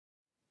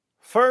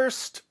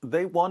First,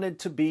 they wanted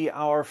to be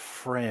our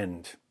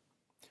friend.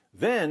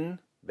 Then,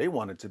 they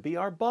wanted to be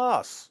our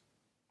boss.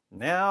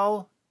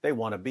 Now, they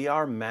want to be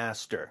our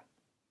master.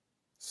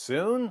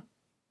 Soon,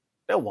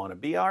 they'll want to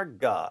be our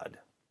God.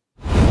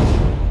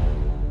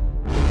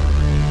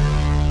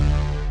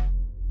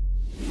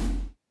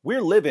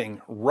 We're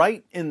living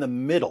right in the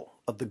middle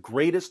of the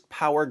greatest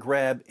power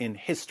grab in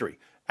history.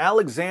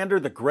 Alexander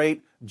the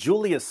Great,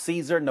 Julius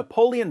Caesar,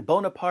 Napoleon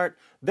Bonaparte,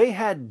 they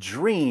had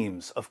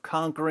dreams of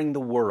conquering the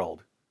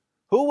world.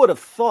 Who would have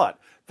thought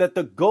that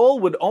the goal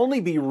would only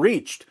be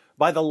reached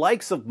by the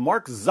likes of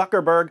Mark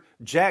Zuckerberg,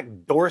 Jack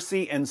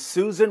Dorsey, and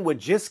Susan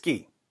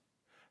Wojcicki?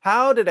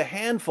 How did a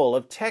handful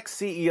of tech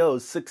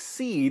CEOs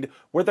succeed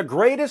where the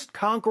greatest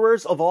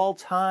conquerors of all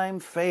time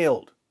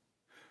failed?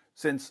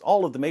 Since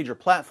all of the major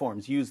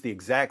platforms use the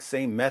exact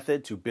same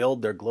method to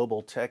build their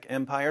global tech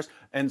empires,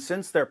 and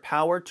since their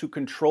power to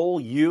control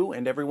you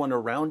and everyone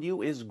around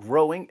you is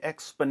growing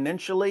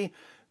exponentially,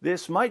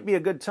 this might be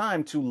a good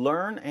time to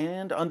learn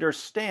and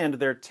understand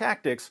their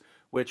tactics,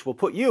 which will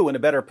put you in a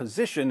better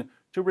position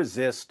to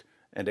resist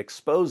and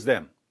expose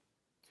them.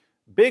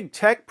 Big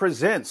Tech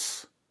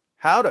presents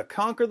How to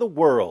Conquer the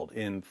World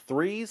in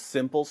 3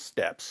 Simple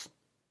Steps.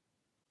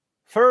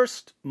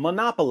 First,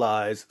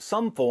 monopolize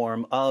some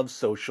form of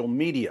social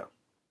media.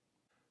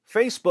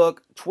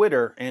 Facebook,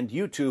 Twitter, and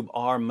YouTube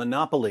are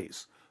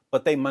monopolies,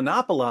 but they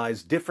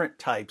monopolize different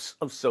types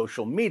of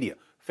social media.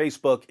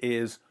 Facebook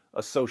is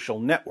a social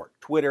network.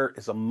 Twitter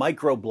is a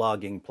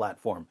microblogging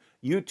platform.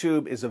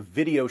 YouTube is a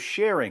video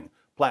sharing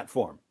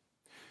platform.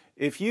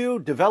 If you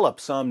develop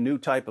some new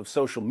type of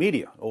social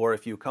media, or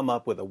if you come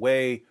up with a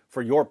way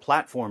for your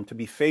platform to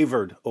be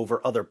favored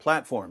over other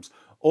platforms,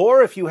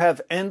 or if you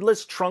have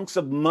endless trunks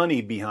of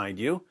money behind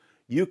you,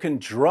 you can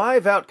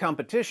drive out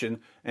competition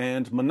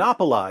and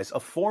monopolize a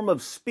form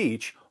of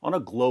speech on a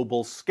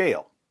global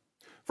scale.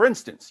 For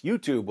instance,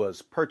 YouTube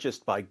was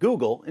purchased by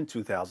Google in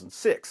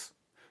 2006.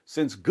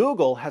 Since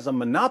Google has a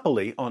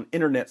monopoly on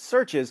internet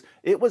searches,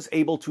 it was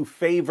able to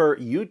favor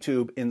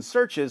YouTube in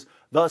searches,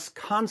 thus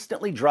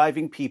constantly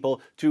driving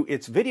people to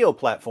its video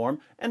platform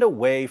and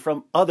away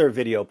from other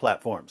video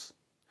platforms.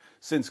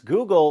 Since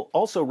Google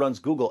also runs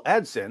Google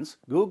AdSense,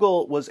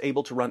 Google was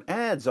able to run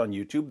ads on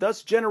YouTube,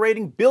 thus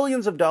generating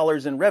billions of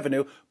dollars in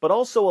revenue, but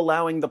also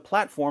allowing the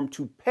platform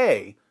to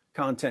pay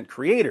content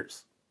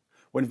creators.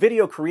 When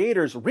video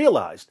creators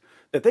realized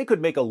that they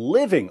could make a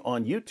living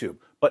on YouTube,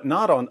 but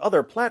not on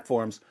other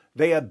platforms,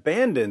 they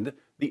abandoned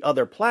the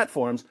other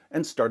platforms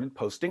and started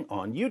posting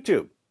on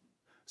YouTube.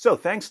 So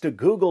thanks to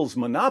Google's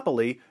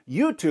monopoly,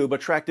 YouTube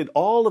attracted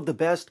all of the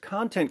best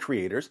content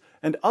creators,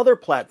 and other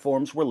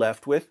platforms were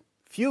left with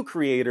few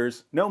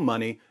creators, no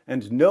money,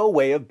 and no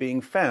way of being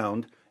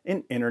found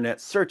in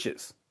internet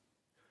searches.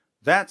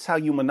 That's how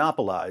you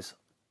monopolize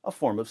a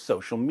form of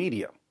social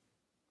media.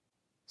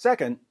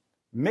 Second,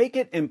 make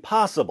it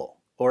impossible,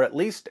 or at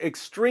least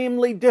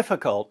extremely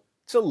difficult,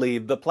 to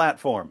leave the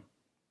platform.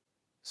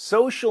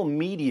 Social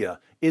media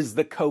is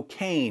the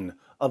cocaine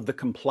of the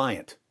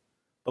compliant.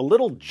 The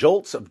little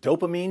jolts of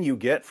dopamine you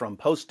get from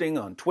posting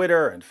on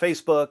Twitter and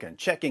Facebook and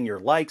checking your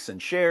likes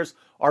and shares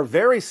are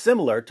very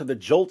similar to the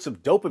jolts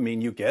of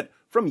dopamine you get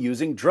from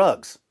using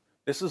drugs.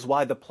 This is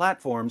why the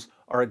platforms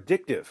are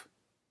addictive.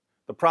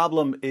 The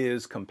problem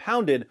is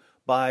compounded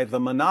by the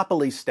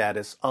monopoly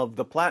status of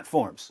the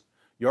platforms.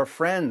 Your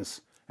friends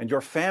and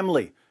your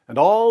family and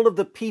all of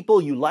the people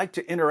you like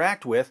to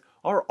interact with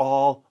are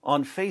all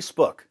on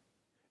Facebook.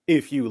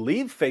 If you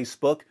leave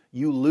Facebook,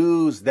 you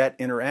lose that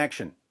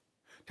interaction.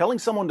 Telling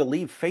someone to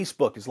leave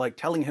Facebook is like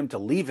telling him to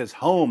leave his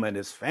home and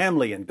his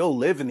family and go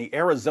live in the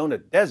Arizona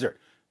desert.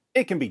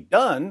 It can be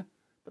done,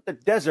 but the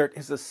desert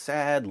is a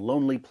sad,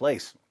 lonely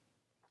place.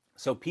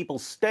 So people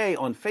stay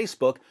on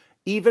Facebook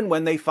even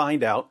when they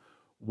find out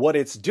what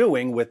it's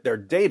doing with their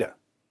data.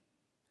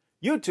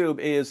 YouTube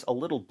is a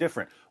little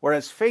different.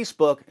 Whereas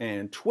Facebook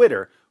and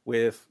Twitter,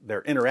 with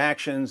their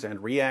interactions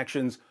and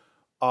reactions,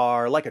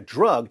 are like a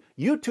drug,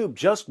 YouTube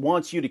just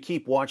wants you to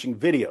keep watching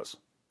videos.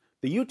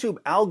 The YouTube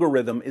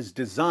algorithm is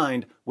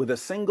designed with a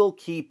single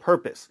key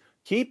purpose: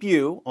 keep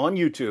you on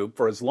YouTube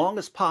for as long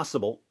as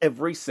possible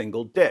every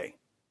single day.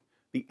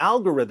 The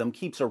algorithm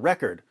keeps a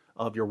record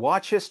of your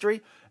watch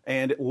history,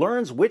 and it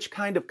learns which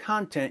kind of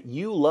content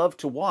you love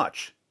to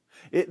watch.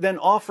 It then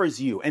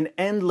offers you an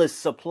endless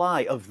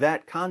supply of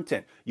that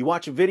content. You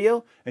watch a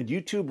video, and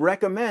YouTube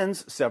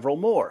recommends several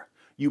more.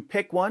 You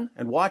pick one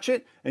and watch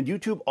it, and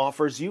YouTube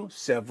offers you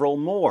several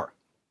more.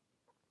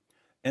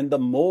 And the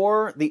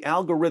more the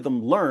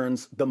algorithm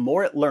learns, the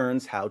more it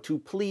learns how to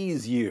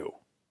please you.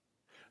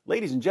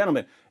 Ladies and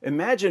gentlemen,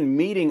 imagine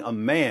meeting a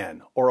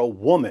man or a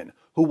woman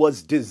who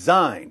was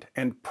designed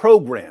and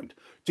programmed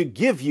to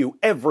give you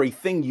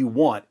everything you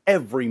want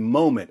every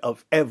moment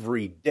of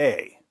every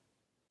day.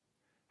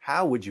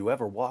 How would you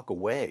ever walk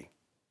away?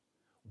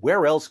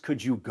 Where else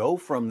could you go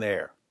from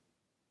there?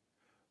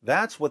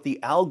 That's what the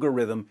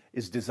algorithm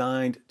is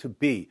designed to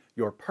be,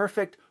 your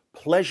perfect,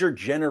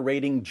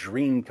 pleasure-generating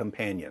dream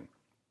companion.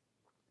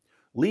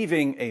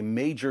 Leaving a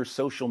major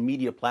social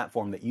media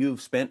platform that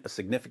you've spent a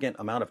significant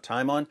amount of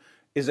time on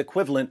is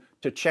equivalent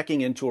to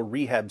checking into a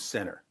rehab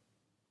center.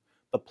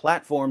 The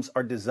platforms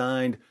are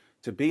designed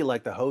to be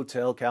like the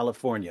Hotel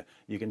California.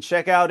 You can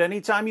check out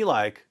anytime you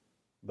like,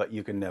 but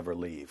you can never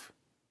leave.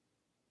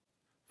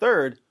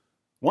 Third,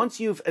 once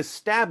you've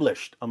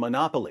established a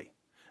monopoly,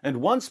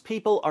 and once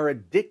people are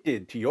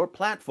addicted to your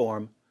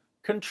platform,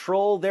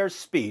 control their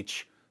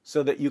speech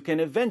so that you can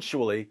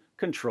eventually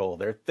control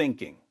their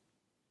thinking.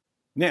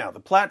 Now, the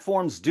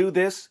platforms do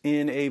this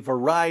in a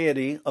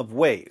variety of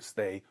ways.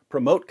 They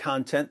promote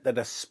content that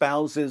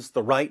espouses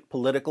the right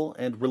political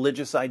and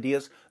religious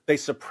ideas. They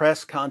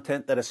suppress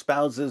content that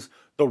espouses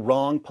the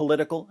wrong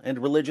political and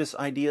religious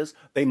ideas.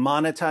 They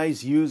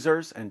monetize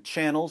users and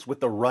channels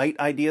with the right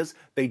ideas.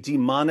 They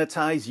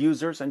demonetize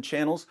users and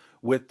channels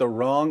with the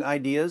wrong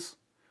ideas.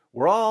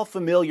 We're all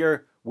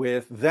familiar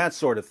with that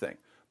sort of thing.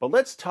 But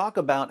let's talk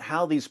about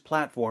how these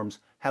platforms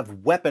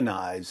have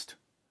weaponized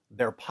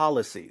their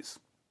policies.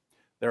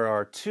 There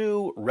are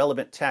two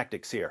relevant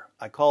tactics here.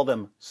 I call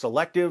them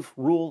selective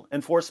rule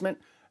enforcement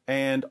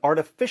and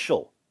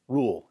artificial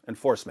rule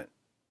enforcement.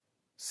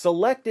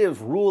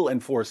 Selective rule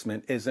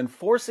enforcement is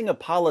enforcing a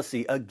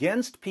policy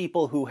against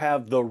people who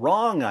have the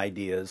wrong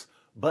ideas,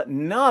 but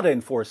not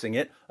enforcing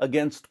it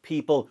against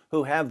people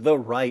who have the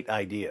right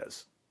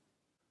ideas.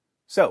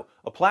 So,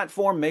 a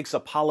platform makes a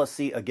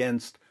policy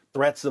against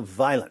threats of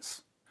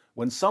violence.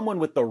 When someone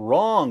with the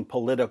wrong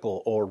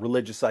political or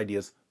religious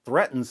ideas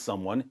threatens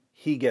someone,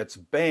 he gets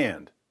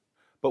banned.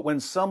 But when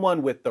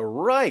someone with the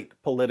right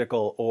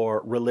political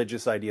or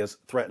religious ideas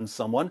threatens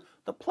someone,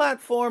 the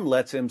platform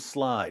lets him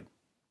slide.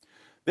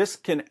 This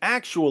can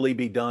actually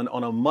be done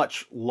on a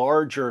much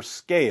larger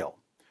scale.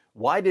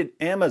 Why did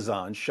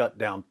Amazon shut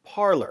down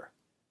Parler?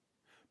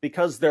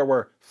 Because there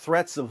were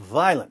threats of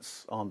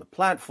violence on the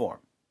platform.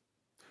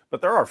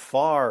 But there are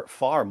far,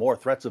 far more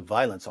threats of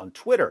violence on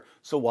Twitter.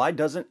 So why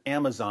doesn't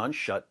Amazon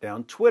shut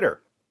down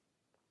Twitter?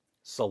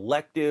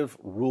 Selective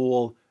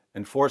rule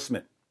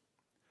enforcement.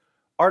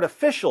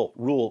 Artificial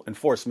rule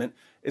enforcement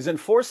is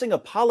enforcing a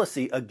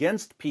policy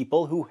against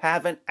people who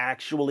haven't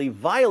actually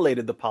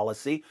violated the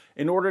policy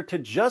in order to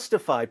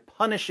justify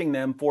punishing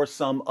them for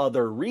some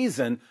other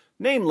reason,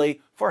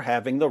 namely for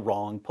having the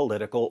wrong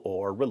political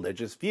or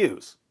religious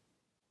views.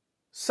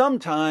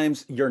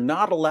 Sometimes you're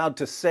not allowed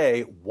to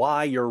say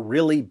why you're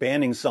really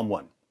banning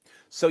someone.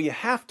 So you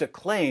have to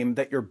claim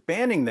that you're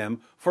banning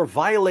them for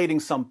violating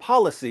some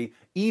policy,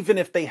 even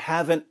if they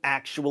haven't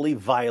actually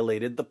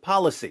violated the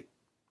policy.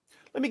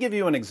 Let me give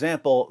you an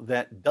example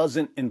that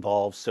doesn't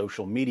involve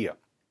social media.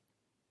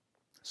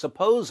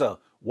 Suppose a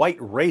white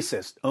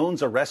racist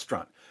owns a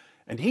restaurant,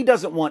 and he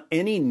doesn't want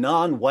any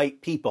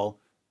non-white people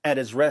at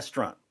his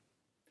restaurant.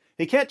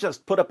 He can't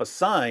just put up a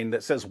sign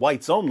that says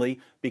whites only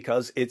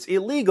because it's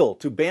illegal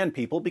to ban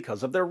people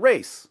because of their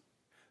race.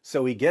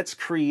 So he gets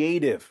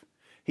creative.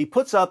 He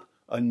puts up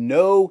a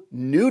no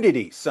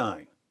nudity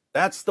sign.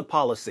 That's the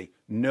policy,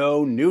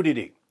 no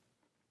nudity.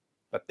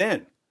 But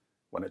then,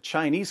 when a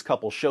Chinese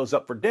couple shows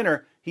up for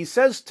dinner, he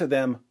says to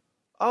them,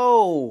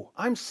 "Oh,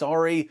 I'm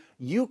sorry,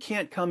 you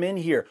can't come in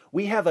here.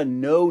 We have a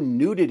no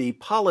nudity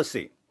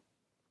policy."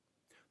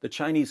 The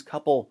Chinese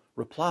couple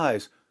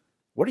replies,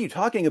 "What are you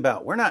talking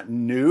about? We're not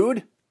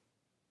nude."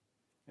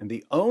 And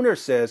the owner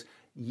says,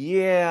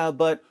 "Yeah,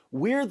 but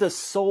we're the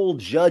sole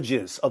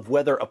judges of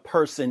whether a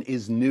person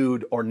is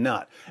nude or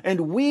not.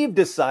 And we've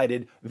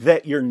decided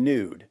that you're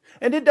nude.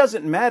 And it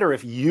doesn't matter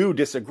if you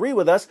disagree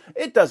with us.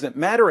 It doesn't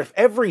matter if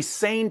every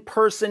sane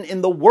person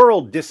in the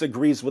world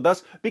disagrees with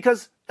us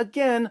because,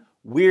 again,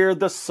 we're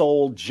the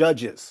sole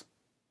judges."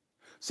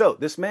 So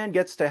this man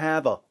gets to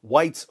have a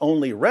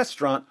whites-only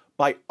restaurant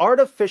by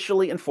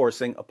artificially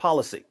enforcing a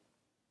policy.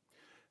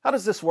 How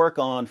does this work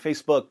on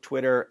Facebook,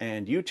 Twitter,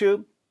 and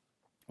YouTube?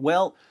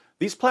 Well,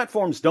 these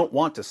platforms don't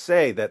want to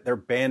say that they're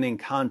banning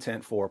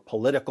content for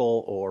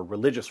political or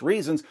religious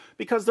reasons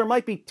because there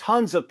might be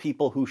tons of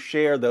people who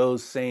share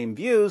those same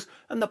views,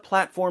 and the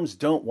platforms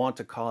don't want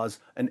to cause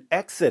an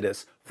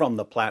exodus from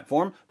the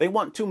platform. They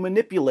want to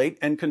manipulate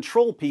and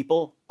control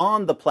people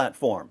on the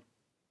platform.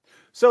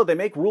 So they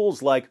make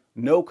rules like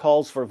no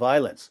calls for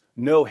violence,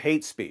 no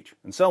hate speech,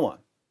 and so on.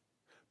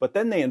 But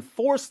then they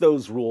enforce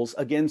those rules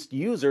against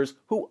users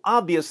who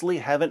obviously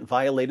haven't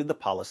violated the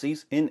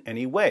policies in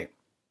any way.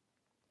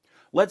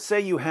 Let's say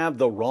you have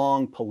the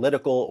wrong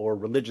political or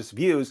religious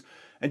views,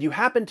 and you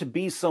happen to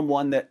be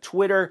someone that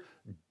Twitter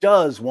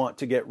does want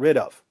to get rid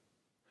of.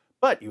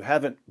 But you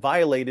haven't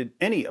violated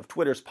any of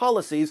Twitter's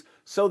policies,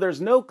 so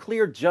there's no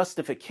clear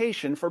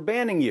justification for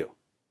banning you.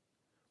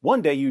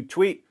 One day you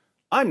tweet,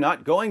 "I'm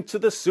not going to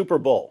the Super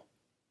Bowl."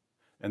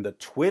 And the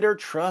Twitter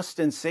Trust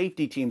and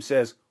Safety team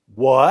says,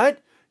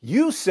 "What?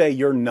 You say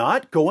you're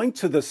not going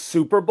to the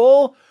Super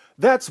Bowl?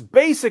 That's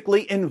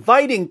basically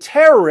inviting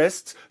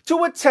terrorists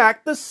to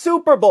attack the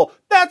Super Bowl.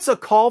 That's a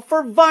call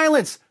for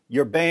violence.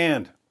 You're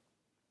banned."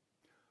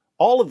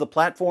 All of the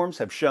platforms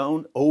have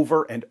shown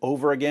over and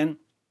over again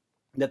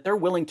that they're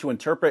willing to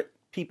interpret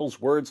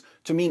people's words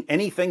to mean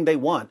anything they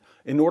want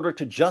in order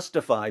to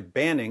justify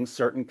banning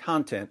certain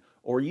content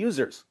or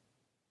users.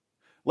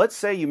 Let's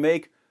say you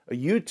make a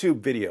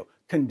YouTube video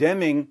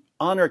condemning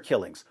honor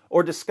killings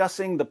or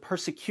discussing the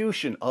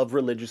persecution of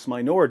religious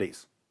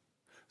minorities.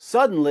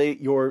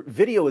 Suddenly, your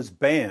video is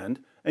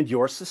banned and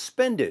you're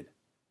suspended.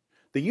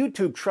 The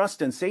YouTube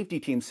Trust and Safety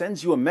Team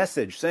sends you a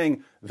message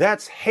saying,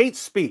 "That's hate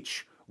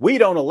speech. We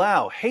don't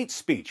allow hate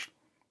speech."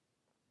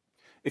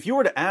 If you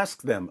were to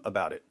ask them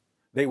about it,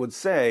 they would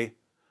say,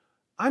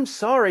 "I'm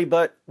sorry,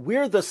 but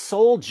we're the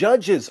sole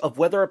judges of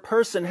whether a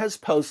person has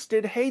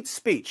posted hate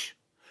speech.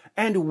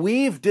 And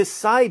we've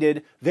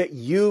decided that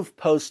you've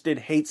posted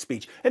hate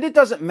speech. And it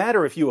doesn't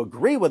matter if you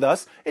agree with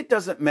us. It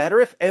doesn't matter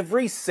if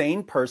every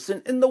sane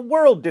person in the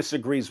world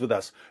disagrees with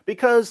us.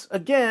 Because,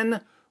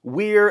 again,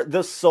 we're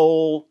the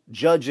sole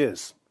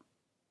judges."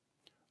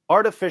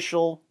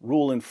 Artificial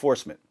rule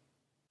enforcement.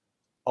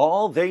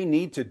 All they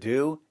need to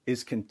do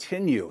is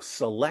continue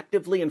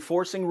selectively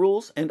enforcing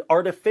rules and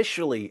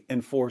artificially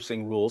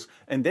enforcing rules,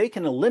 and they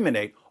can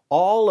eliminate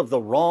all of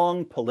the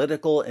wrong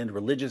political and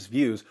religious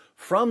views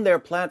from their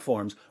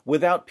platforms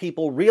without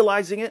people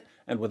realizing it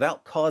and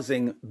without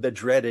causing the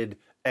dreaded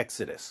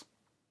exodus.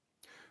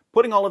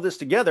 Putting all of this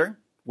together,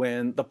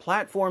 when the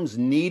platforms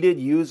needed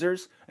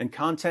users and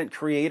content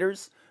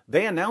creators,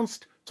 they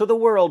announced to the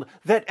world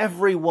that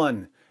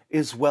everyone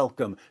is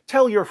welcome.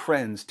 Tell your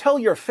friends, tell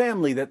your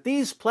family that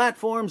these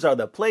platforms are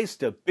the place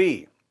to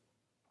be.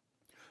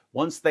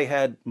 Once they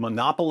had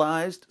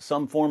monopolized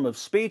some form of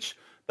speech,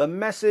 the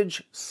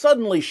message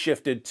suddenly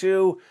shifted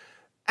to,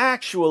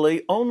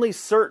 actually, only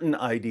certain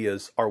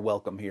ideas are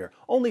welcome here.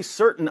 Only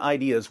certain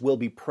ideas will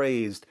be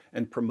praised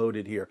and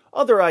promoted here.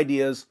 Other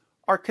ideas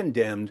are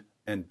condemned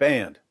and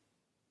banned.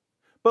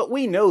 But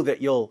we know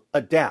that you'll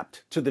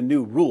adapt to the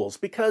new rules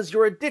because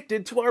you're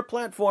addicted to our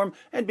platform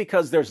and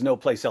because there's no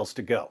place else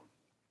to go.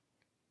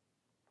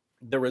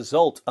 The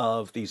result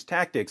of these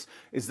tactics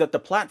is that the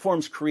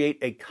platforms create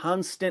a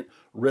constant,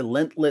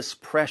 relentless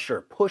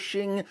pressure,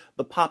 pushing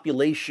the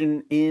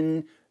population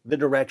in the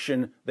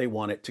direction they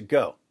want it to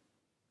go.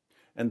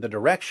 And the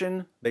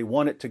direction they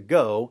want it to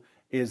go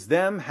is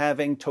them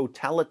having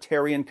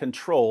totalitarian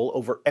control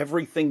over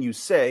everything you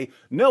say,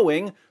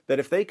 knowing that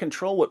if they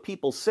control what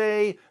people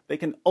say, they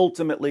can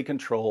ultimately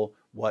control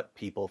what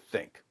people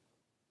think.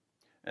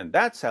 And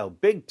that's how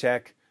big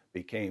tech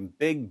became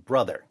Big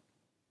Brother.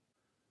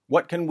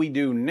 What can we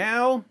do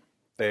now?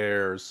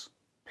 There's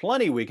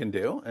plenty we can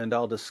do, and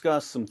I'll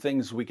discuss some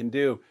things we can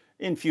do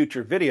in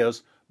future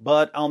videos,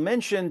 but I'll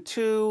mention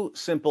two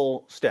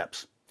simple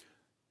steps.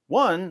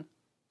 One,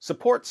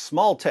 support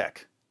small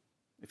tech.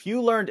 If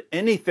you learned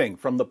anything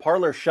from the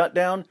Parler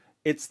shutdown,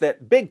 it's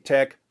that big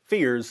tech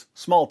fears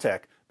small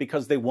tech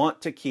because they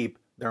want to keep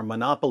their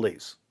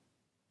monopolies.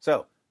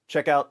 So,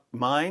 check out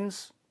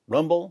Minds,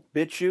 Rumble,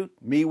 BitChute,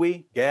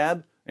 MeWe,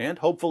 Gab, and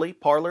hopefully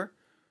Parler.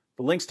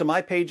 The links to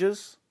my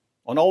pages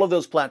on all of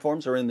those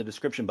platforms are in the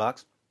description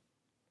box.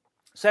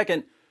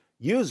 Second,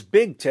 use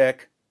big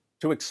tech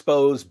to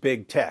expose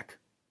big tech.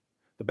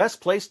 The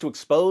best place to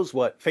expose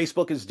what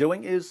Facebook is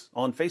doing is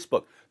on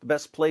Facebook. The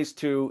best place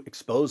to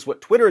expose what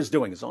Twitter is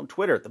doing is on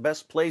Twitter. The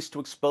best place to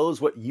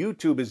expose what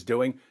YouTube is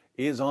doing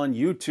is on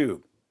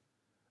YouTube.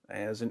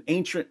 As an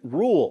ancient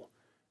rule,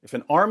 if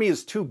an army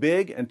is too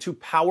big and too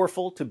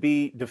powerful to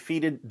be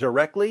defeated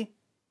directly,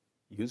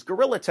 use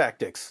guerrilla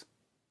tactics.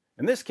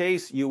 In this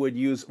case, you would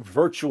use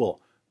virtual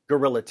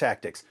guerrilla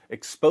tactics,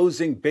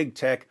 exposing big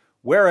tech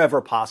wherever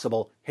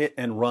possible, hit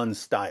and run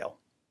style.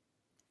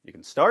 You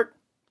can start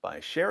by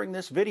sharing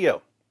this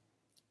video.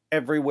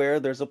 Everywhere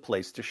there's a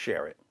place to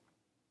share it.